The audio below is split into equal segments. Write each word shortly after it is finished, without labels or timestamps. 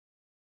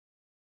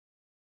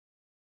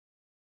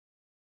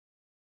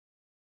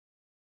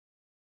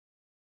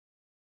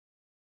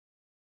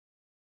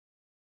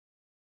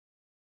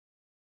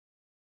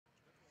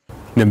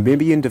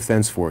Namibian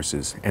Defense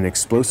Forces and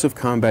Explosive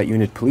Combat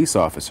Unit police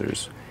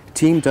officers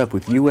teamed up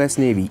with U.S.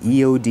 Navy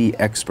EOD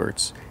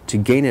experts to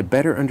gain a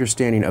better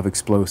understanding of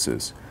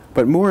explosives,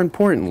 but more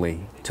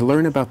importantly, to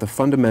learn about the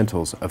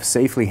fundamentals of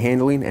safely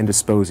handling and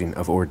disposing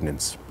of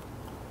ordnance.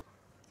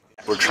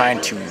 We're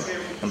trying to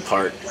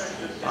impart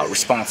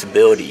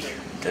responsibility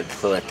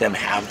to let them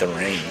have the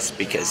reins,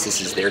 because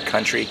this is their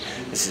country,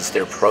 this is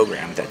their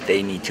program that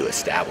they need to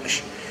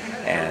establish.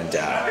 And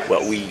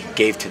what we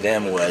gave to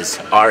them was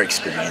our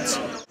experience.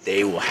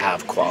 They will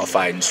have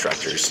qualified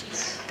instructors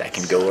that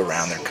can go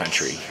around their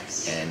country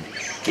and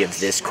give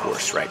this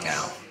course right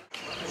now.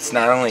 It's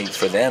not only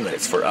for them, but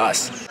it's for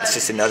us. It's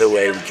just another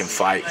way we can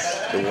fight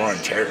the war on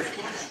terror.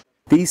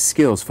 These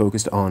skills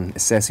focused on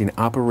assessing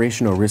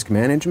operational risk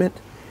management,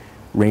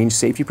 range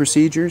safety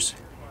procedures,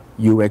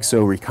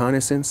 UXO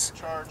reconnaissance,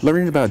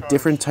 learning about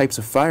different types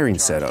of firing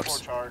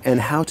setups, and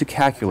how to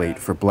calculate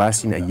for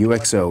blasting a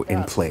UXO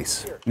in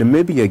place.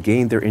 Namibia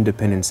gained their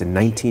independence in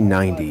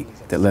 1990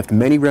 that left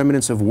many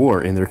remnants of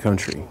war in their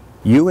country.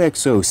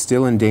 UXO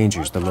still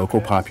endangers the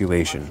local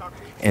population,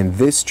 and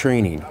this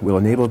training will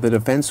enable the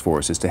defense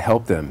forces to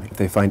help them if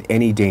they find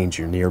any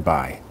danger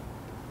nearby.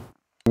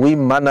 We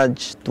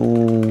managed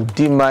to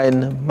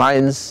demine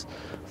mines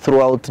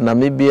throughout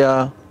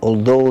Namibia,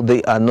 although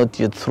they are not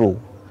yet through.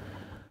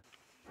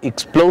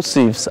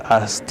 Explosives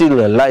are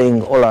still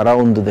lying all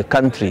around the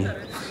country.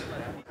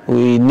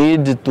 We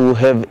need to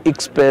have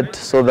experts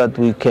so that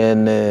we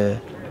can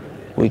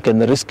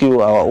rescue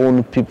our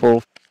own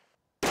people.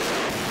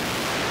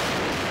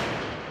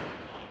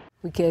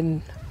 We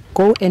can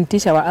go and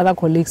teach our other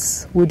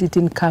colleagues who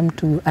didn't come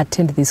to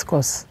attend this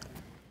course.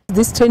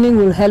 This training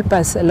will help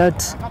us a lot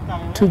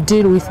to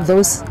deal with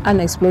those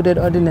unexploded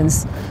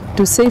ordnance,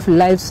 to save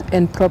lives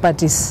and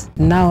properties.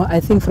 Now, I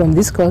think from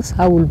this course,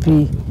 I will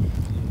be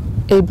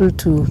able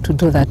to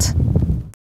do that.